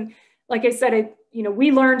worked. And like I said, you know,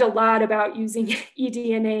 we learned a lot about using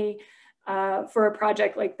eDNA for a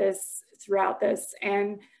project like this throughout this.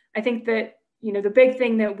 And I think that, you know, the big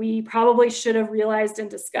thing that we probably should have realized and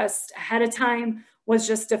discussed ahead of time was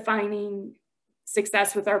just defining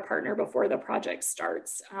success with our partner before the project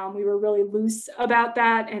starts. We were really loose about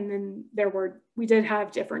that, and then we did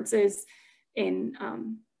have differences in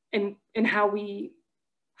how we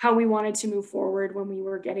wanted to move forward when we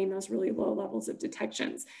were getting those really low levels of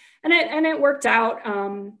detections, and it worked out.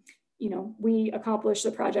 You know, we accomplished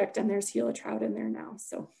the project, and there's Gila trout in there now.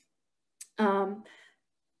 So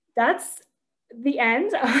that's the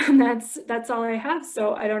end. That's all I have.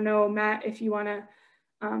 So I don't know, Matt, if you want to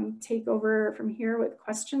take over from here with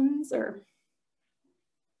questions or.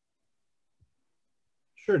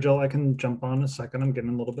 Sure, Jill, I can jump on a second. I'm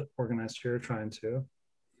getting a little bit organized here, trying to.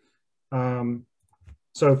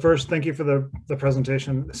 So first, thank you for the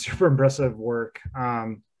presentation. Super impressive work.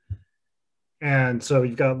 And so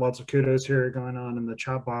you've got lots of kudos here going on in the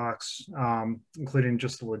chat box, including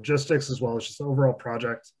just the logistics as well as just the overall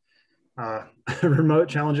project. Remote,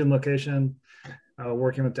 challenging location,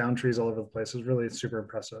 working with down trees all over the place is really super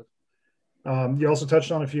impressive. You also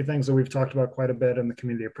touched on a few things that we've talked about quite a bit in the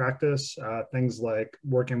community of practice, things like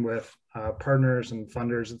working with partners and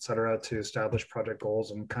funders, et cetera, to establish project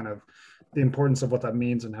goals and kind of the importance of what that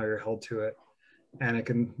means and how you're held to it. And it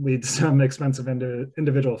can lead to some expensive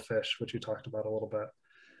individual fish, which you talked about a little bit.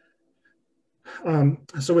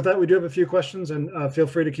 So with that, we do have a few questions, and feel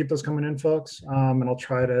free to keep those coming in, folks. And I'll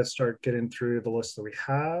try to start getting through the list that we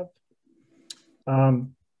have.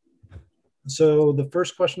 So the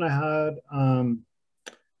first question I had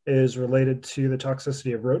is related to the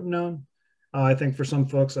toxicity of rotenone. I think for some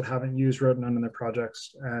folks that haven't used rotenone in their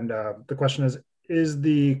projects, and the question is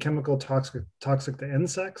the chemical toxic to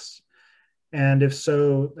insects? And if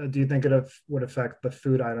so, do you think it would affect the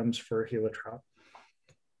food items for Gila trout?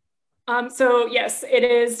 So yes, it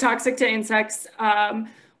is toxic to insects.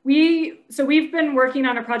 We've been working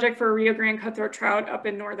on a project for Rio Grande cutthroat trout up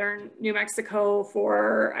in northern New Mexico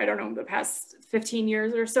for, I don't know, the past 15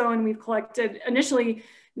 years or so. And we've collected, initially,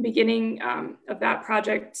 the beginning of that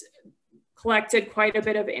project, collected quite a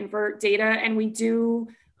bit of invert data. And we do,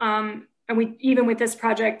 even with this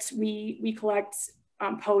project, we collect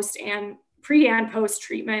pre and post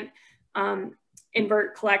treatment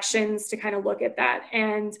invert collections to kind of look at that.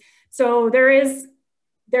 And so there is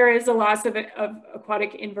a loss of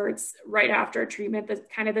aquatic inverts right after treatment, that's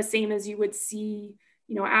kind of the same as you would see,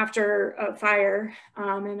 you know, after a fire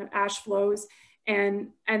and ash flows, and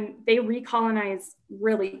they recolonize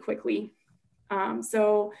really quickly.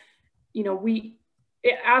 So, you know,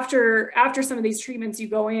 after some of these treatments, you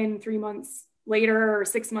go in 3 months later or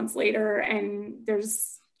 6 months later, and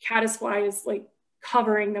there's caddisflies like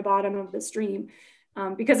covering the bottom of the stream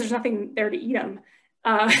because there's nothing there to eat them.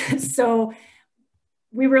 So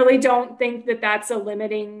we really don't think that that's a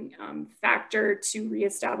limiting factor to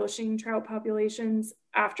reestablishing trout populations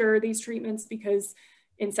after these treatments, because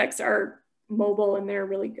insects are mobile and they're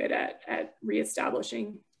really good at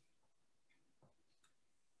reestablishing.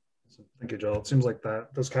 Thank you, Joel. It seems like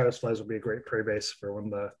those caddisflies will be a great prey base for when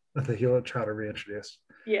the Gila trout are reintroduced.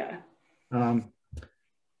 Yeah.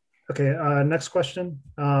 Okay, next question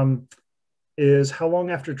is, how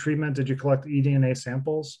long after treatment did you collect eDNA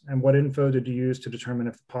samples, and what info did you use to determine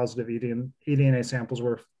if the positive eDNA samples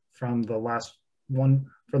were from the one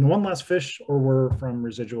last fish or were from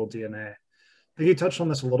residual DNA? I think you touched on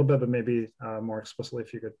this a little bit, but maybe more explicitly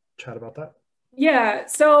if you could chat about that. Yeah,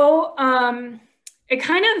 so it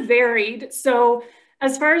kind of varied. So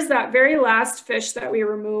as far as that very last fish that we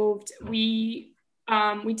removed, we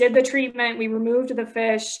did the treatment, we removed the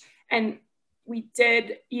fish, and we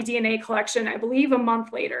did eDNA collection, I believe, a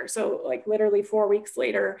month later. So like literally 4 weeks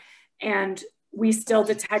later, and we still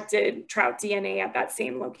detected trout DNA at that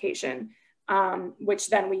same location. which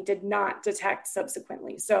then we did not detect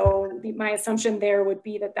subsequently. So my assumption there would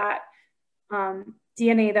be that that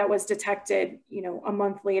DNA that was detected, you know, a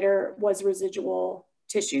month later was residual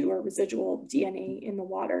tissue or residual DNA in the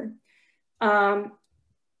water.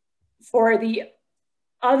 For the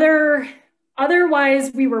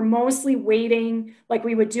otherwise, we were mostly waiting, like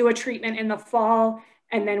we would do a treatment in the fall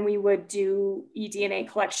and then we would do eDNA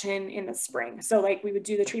collection in the spring. So like we would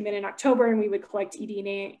do the treatment in October and we would collect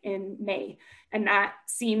eDNA in May. And that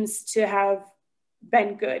seems to have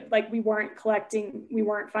been good. Like we weren't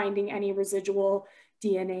finding any residual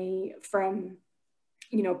DNA from,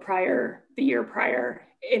 you know, the year prior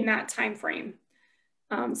in that time frame.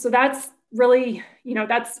 So that's really, you know,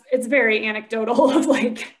 it's very anecdotal of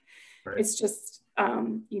like, right. It's just,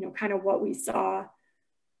 you know, kind of what we saw.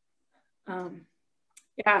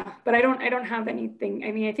 Yeah, but I don't have anything.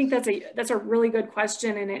 I mean, I think that's a really good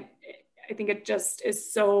question. And I think it just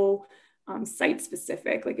is so site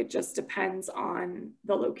specific. Like it just depends on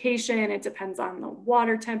the location. It depends on the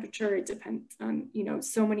water temperature. It depends on, you know,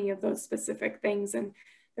 so many of those specific things. And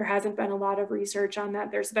there hasn't been a lot of research on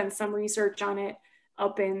that. There's been some research on it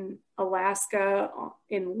up in Alaska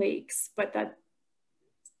in lakes, but that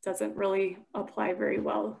doesn't really apply very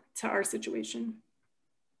well to our situation.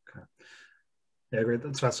 Okay. Yeah, great.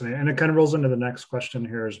 That's fascinating. And it kind of rolls into the next question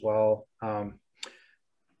here as well,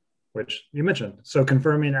 which you mentioned. So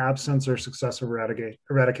confirming absence or success of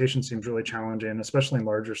eradication seems really challenging, especially in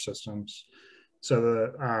larger systems.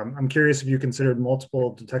 So I'm curious if you considered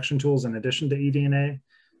multiple detection tools in addition to eDNA,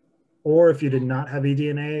 or if you did not have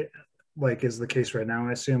eDNA, like is the case right now,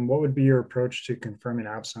 I assume, what would be your approach to confirming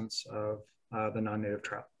absence of the non-native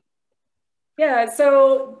trout? Yeah,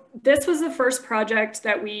 so this was the first project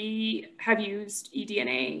that we have used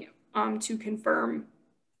eDNA to confirm,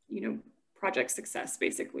 you know, project success,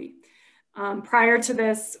 basically. Prior to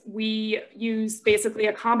this, we used basically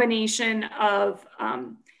a combination of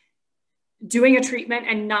doing a treatment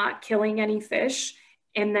and not killing any fish,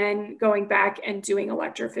 and then going back and doing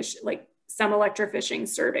some electrofishing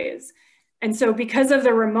surveys. And so because of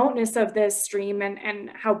the remoteness of this stream and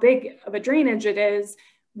how big of a drainage it is,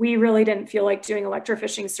 we really didn't feel like doing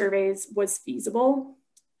electrofishing surveys was feasible.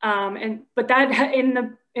 But that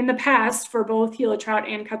in the past, for both Gila trout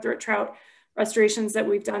and cutthroat trout restorations that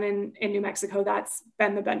we've done in New Mexico, that's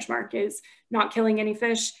been the benchmark, is not killing any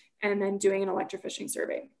fish and then doing an electrofishing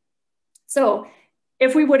survey. So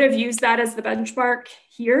if we would have used that as the benchmark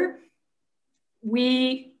here,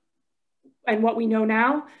 and what we know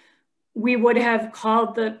now, we would have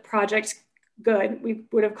called the project good. We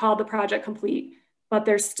would have called the project complete, but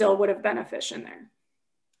there still would have been a fish in there.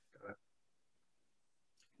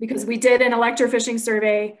 Because we did an electrofishing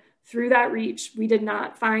survey through that reach. We did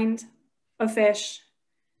not find a fish,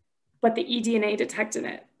 but the eDNA detected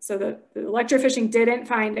it. So the electrofishing didn't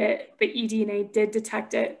find it, but eDNA did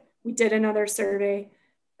detect it. We did another survey,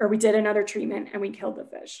 or we did another treatment, and we killed the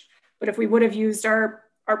fish. But if we would have used our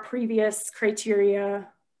previous criteria,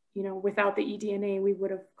 you know, without the eDNA, we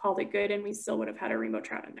would have called it good, and we still would have had a rainbow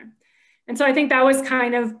trout in there. And so I think that was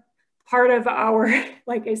kind of part of our,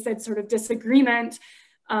 like I said, sort of disagreement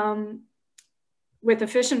with the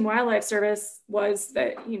Fish and Wildlife Service, was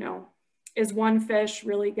that, you know, is one fish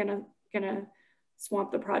really gonna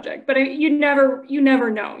swamp the project? But you never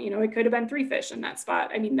know. You know, it could have been 3 fish in that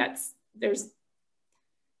spot. I mean, those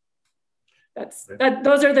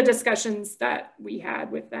are the discussions that we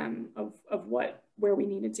had with them of where we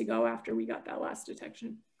needed to go after we got that last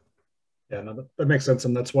detection. Yeah, no, that makes sense.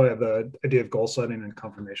 And that's why the idea of goal setting and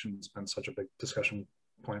confirmation has been such a big discussion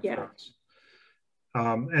point for us.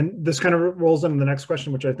 And this kind of rolls into the next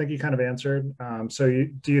question, which I think you kind of answered. So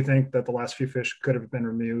do you think that the last few fish could have been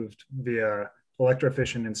removed via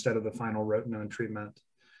electrofishing instead of the final rotenone treatment?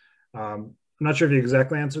 I'm not sure if you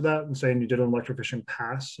exactly answered that and saying you did an electrofishing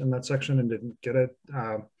pass in that section and didn't get it.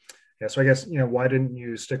 Yeah, so I guess, you know, why didn't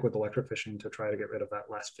you stick with electrofishing to try to get rid of that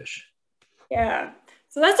last fish? Yeah,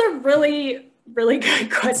 so that's a really, really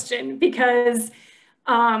good question, because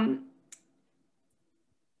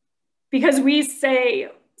we say,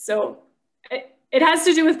 so it has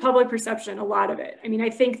to do with public perception, a lot of it. I mean, I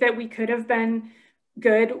think that we could have been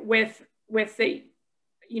good with the,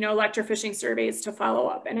 you know, electrofishing surveys to follow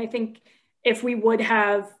up. And I think if we would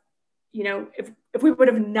have, you know,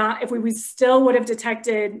 if we still would have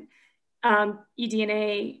detected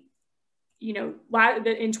eDNA, you know,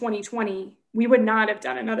 in 2020, we would not have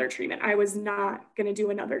done another treatment. I was not going to do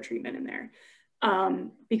another treatment in there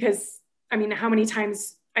because, I mean, how many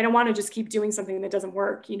times, I don't want to just keep doing something that doesn't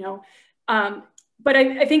work, you know. But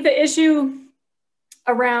I think the issue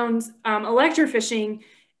around electrofishing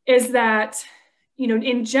is that, you know,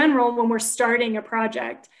 in general, when we're starting a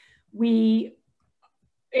project, we,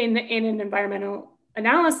 in an environmental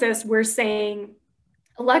analysis, we're saying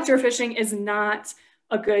electrofishing is not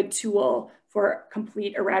a good tool for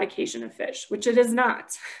complete eradication of fish, which it is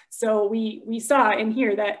not. So we saw in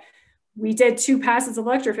here that we did 2 passes of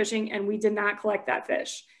electrofishing and we did not collect that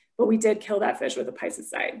fish, but we did kill that fish with a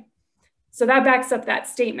pesticide. So that backs up that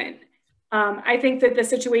statement. I think that the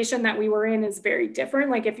situation that we were in is very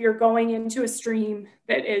different. Like if you're going into a stream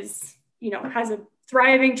that is, you know, has a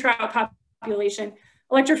thriving trout population,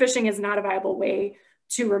 electrofishing is not a viable way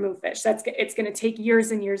to remove fish. It's going to take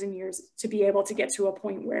years and years and years to be able to get to a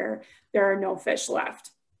point where there are no fish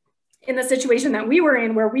left. In the situation that we were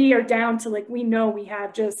in, where we are down to like, we know we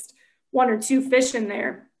have just 1 or 2 fish in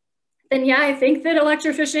there, then yeah, I think that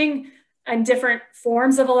electrofishing and different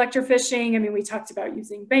forms of electrofishing, I mean, we talked about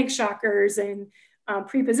using bank shockers and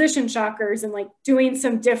pre-position shockers and like doing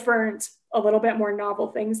some different, a little bit more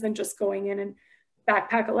novel things than just going in and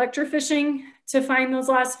backpack electrofishing to find those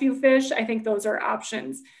last few fish. I think those are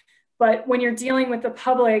options. But when you're dealing with the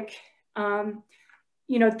public,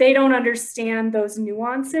 you know, they don't understand those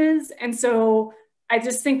nuances. And so I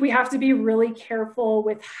just think we have to be really careful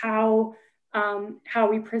with how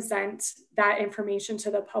we present that information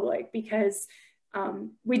to the public, because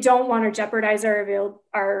we don't want to jeopardize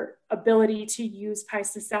our ability to use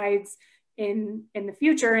pesticides in the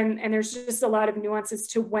future. And there's just a lot of nuances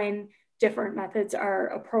to when different methods are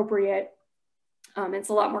appropriate. It's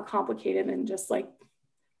a lot more complicated than just like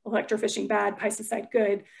electrofishing bad, pesticide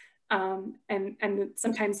good. And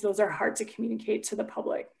sometimes those are hard to communicate to the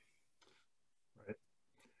public. Right.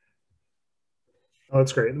 Oh,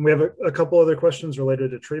 that's great. And we have a couple other questions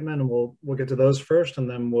related to treatment, and we'll get to those first, and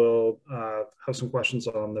then we'll have some questions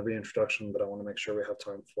on the reintroduction that I want to make sure we have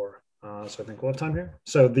time for. So I think we'll have time here.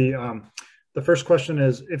 So the first question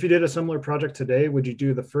is, if you did a similar project today, would you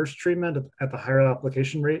do the first treatment at the higher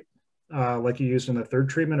application rate like you used in the 3rd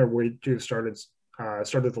treatment, or would you have started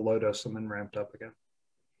the low dose and then ramped up again?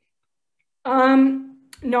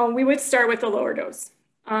 No, we would start with the lower dose.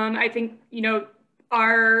 I think, you know,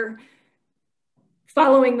 our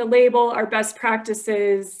following the label, our best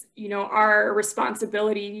practices, you know, our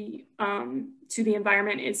responsibility to the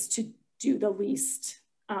environment is to do the least,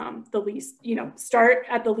 you know, start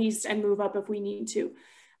at the least and move up if we need to.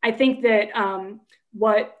 I think that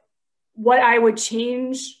what I would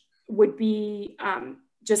change would be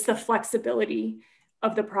just the flexibility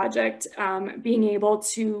of the project, being able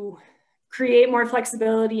to create more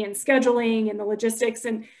flexibility in scheduling and the logistics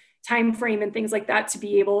and time frame and things like that to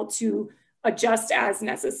be able to adjust as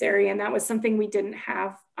necessary. And that was something we didn't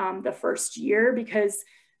have the first year, because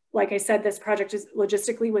like I said, this project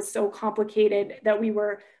logistically was so complicated that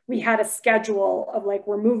we had a schedule of like,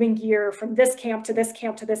 we're moving gear from this camp to this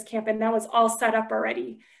camp to this camp. And that was all set up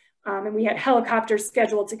already. And we had helicopters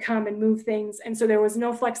scheduled to come and move things. And so there was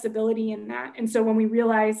no flexibility in that. And so when we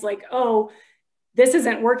realized like, oh, this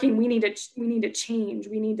isn't working, we need to change.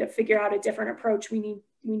 We need to figure out a different approach. We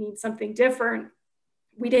need something different.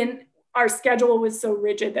 Our schedule was so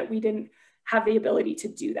rigid that we didn't have the ability to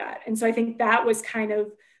do that. And so I think that was kind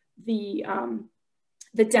of the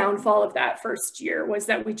downfall of that first year, was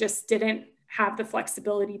that we just didn't have the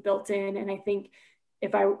flexibility built in. And I think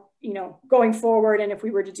if going forward, and if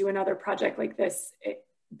we were to do another project like this,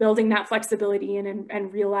 building that flexibility in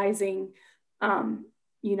and realizing,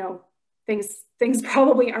 you know, things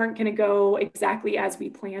probably aren't going to go exactly as we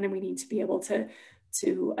plan, and we need to be able to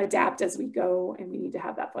adapt as we go, and we need to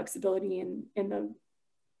have that flexibility in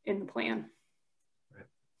the plan. Right.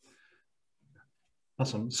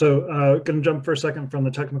 Awesome. So going to jump for a second from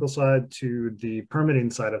the technical side to the permitting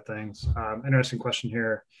side of things. Interesting question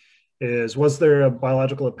here is, was there a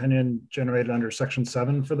biological opinion generated under Section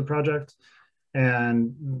 7 for the project?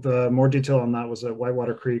 And the more detail on that was that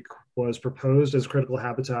Whitewater Creek was proposed as critical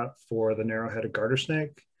habitat for the narrow-headed garter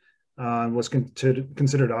snake, was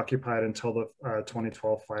considered occupied until the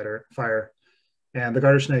 2012 fire. And the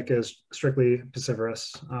garter snake is strictly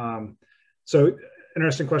piscivorous. So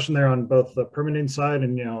interesting question there on both the permitting side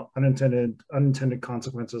and, you know, unintended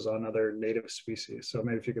consequences on other native species. So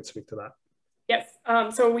maybe if you could speak to that. Yes,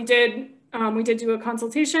 so we did do a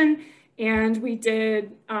consultation, and we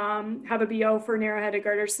did have a BO for narrow-headed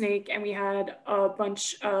garter snake, and we had a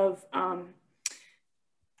bunch of,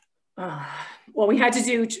 well, we had to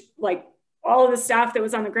do, like, all of the staff that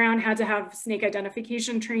was on the ground had to have snake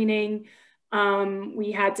identification training.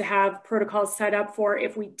 We had to have protocols set up for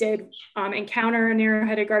if we did encounter a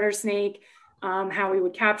narrow-headed garter snake, how we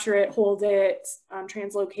would capture it, hold it,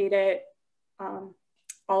 translocate it,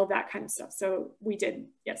 all of that kind of stuff. So we did,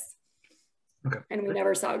 yes. Okay. And we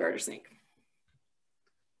never saw a garter snake.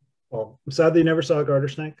 Well, I'm sad that you never saw a garter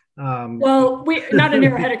snake. Well, not a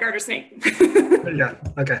narrow-headed garter snake. Yeah,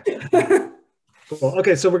 okay. Cool.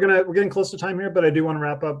 Okay, so we're getting close to time here, but I do want to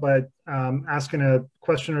wrap up by asking a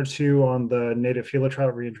question or two on the native Gila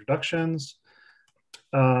trout reintroductions.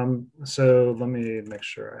 So let me make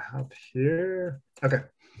sure I have here. Okay,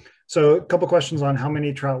 so a couple questions on how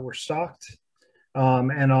many trout were stocked,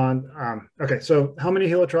 and on okay, so how many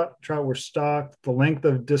Gila trout were stocked, the length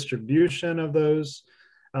of distribution of those,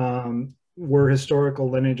 were historical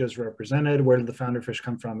lineages represented, where did the founder fish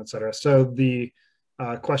come from, et cetera. So the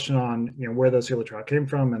question on where those Gila trout came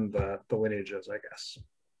from and the lineages, I guess.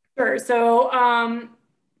 Sure. So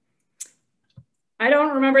I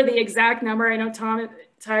don't remember the exact number. I know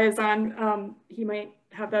Ty is on. He might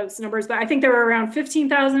have those numbers, but I think there were around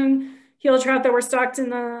 15,000 Gila trout that were stocked in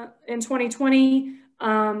 2020.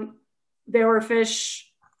 There were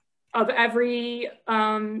fish of every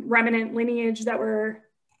remnant lineage that were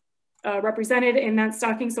represented in that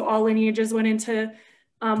stocking. So all lineages went into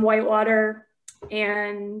Whitewater.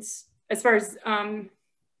 And as far as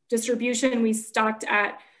distribution, we stocked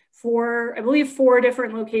at I believe four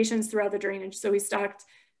different locations throughout the drainage. So we stocked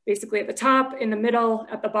basically at the top, in the middle,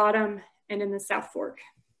 at the bottom, and in the South Fork.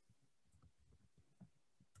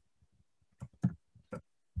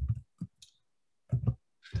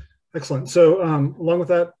 Excellent. So along with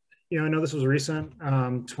that, I know this was recent,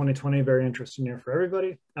 2020, very interesting year for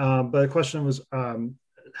everybody. But the question was,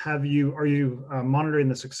 are you monitoring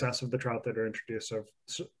the success of the trout that are introduced? So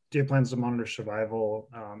do you have plans to monitor survival,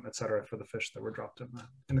 et cetera, for the fish that were dropped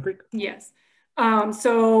in the creek? Yes.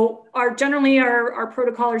 So generally our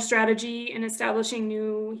protocol or strategy in establishing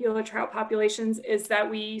new Gila trout populations is that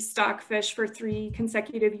we stock fish for 3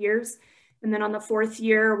 consecutive years. And then on the 4th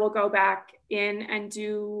year, we'll go back in and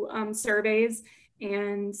do surveys,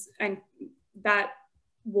 and that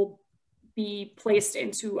will be placed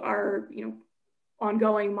into our,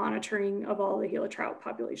 ongoing monitoring of all the Gila trout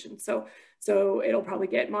population. So it'll probably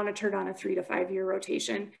get monitored on a 3 to 5 year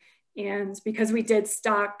rotation. And because we did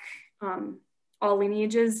stock all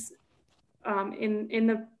lineages in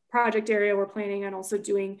the project area, we're planning on also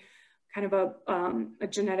doing kind of a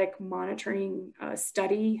genetic monitoring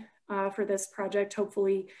study for this project,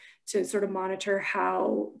 hopefully to sort of monitor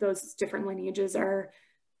how those different lineages are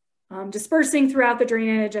dispersing throughout the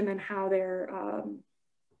drainage, and then how they're,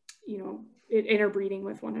 interbreeding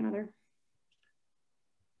with one another.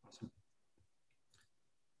 Awesome.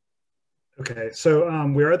 Okay, so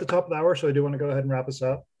we are at the top of the hour, so I do want to go ahead and wrap us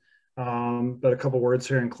up. But a couple words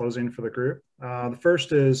here in closing for the group. The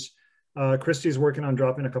first is Christy's working on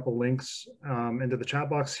dropping a couple links into the chat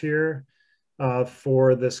box here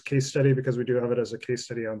for this case study, because we do have it as a case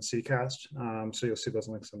study on CCAST. So you'll see those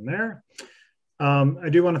links in there. I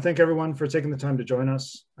do want to thank everyone for taking the time to join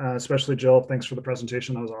us, especially Jill. Thanks for the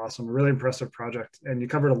presentation. That was awesome. A really impressive project. And you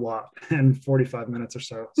covered a lot in 45 minutes or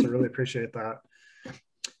so. So really appreciate that.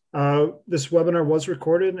 This webinar was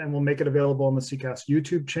recorded and we'll make it available on the CCAST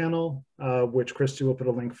YouTube channel, which Christy will put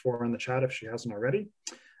a link for in the chat if she hasn't already.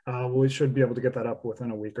 We should be able to get that up within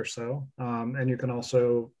a week or so. And you can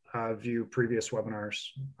also view previous webinars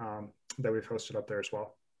that we've hosted up there as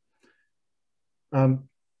well.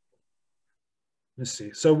 Let's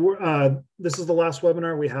see. So this is the last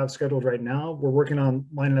webinar we have scheduled right now. We're working on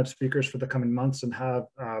lining up speakers for the coming months and have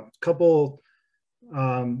a couple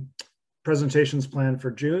presentations planned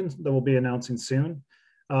for June that we'll be announcing soon.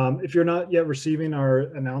 If you're not yet receiving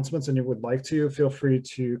our announcements and you would like to, feel free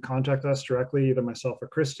to contact us directly, either myself or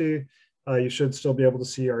Christy. You should still be able to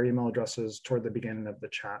see our email addresses toward the beginning of the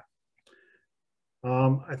chat.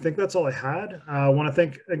 I think that's all I had. I want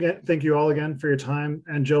to thank you all again for your time.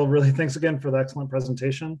 And Jill, really thanks again for the excellent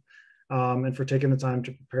presentation and for taking the time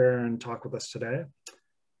to prepare and talk with us today.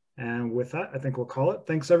 And with that, I think we'll call it.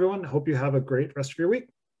 Thanks, everyone. Hope you have a great rest of your week.